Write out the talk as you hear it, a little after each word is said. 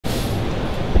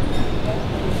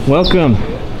Welcome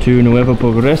to Nuevo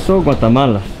Progreso,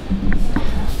 Guatemala.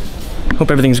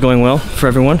 Hope everything's going well for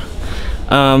everyone.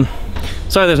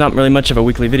 Sorry there's not really much of a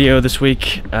weekly video this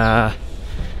week. As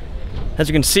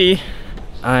you can see,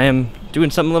 I am doing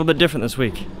something a little bit different this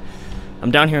week. I'm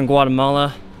down here in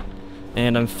Guatemala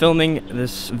and I'm filming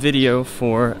this video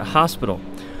for a hospital,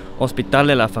 Hospital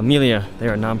de la Familia.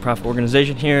 They're a non-profit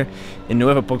organization here in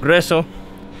Nuevo Progreso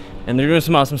and they're doing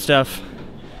some awesome stuff.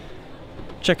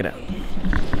 Check it out.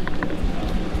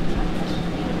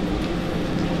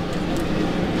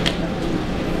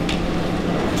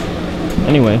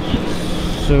 Anyway,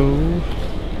 so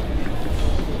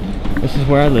this is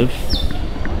where I live.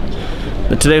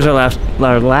 But today's our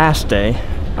last day,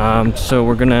 so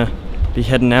we're gonna be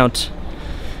heading out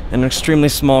in an extremely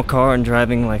small car and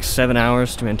driving like 7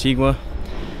 hours to Antigua,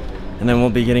 and then we'll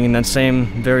be getting in that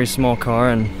same very small car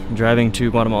and driving to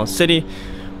Guatemala City,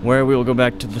 where we will go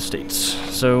back to the States.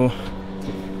 So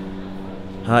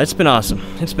it's been awesome.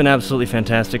 It's been absolutely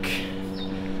fantastic.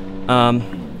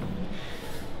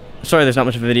 Sorry there's not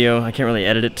much of a video. I can't really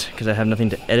edit it because I have nothing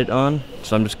to edit on,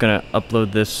 so I'm just gonna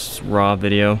upload this raw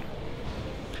video.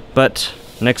 But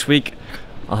next week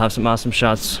I'll have some awesome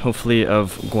shots, hopefully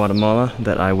of Guatemala,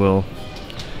 that I will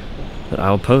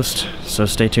post, so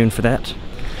stay tuned for that.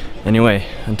 Anyway,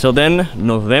 until then,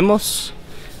 nos vemos,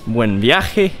 buen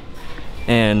viaje,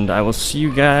 and I will see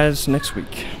you guys next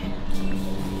week.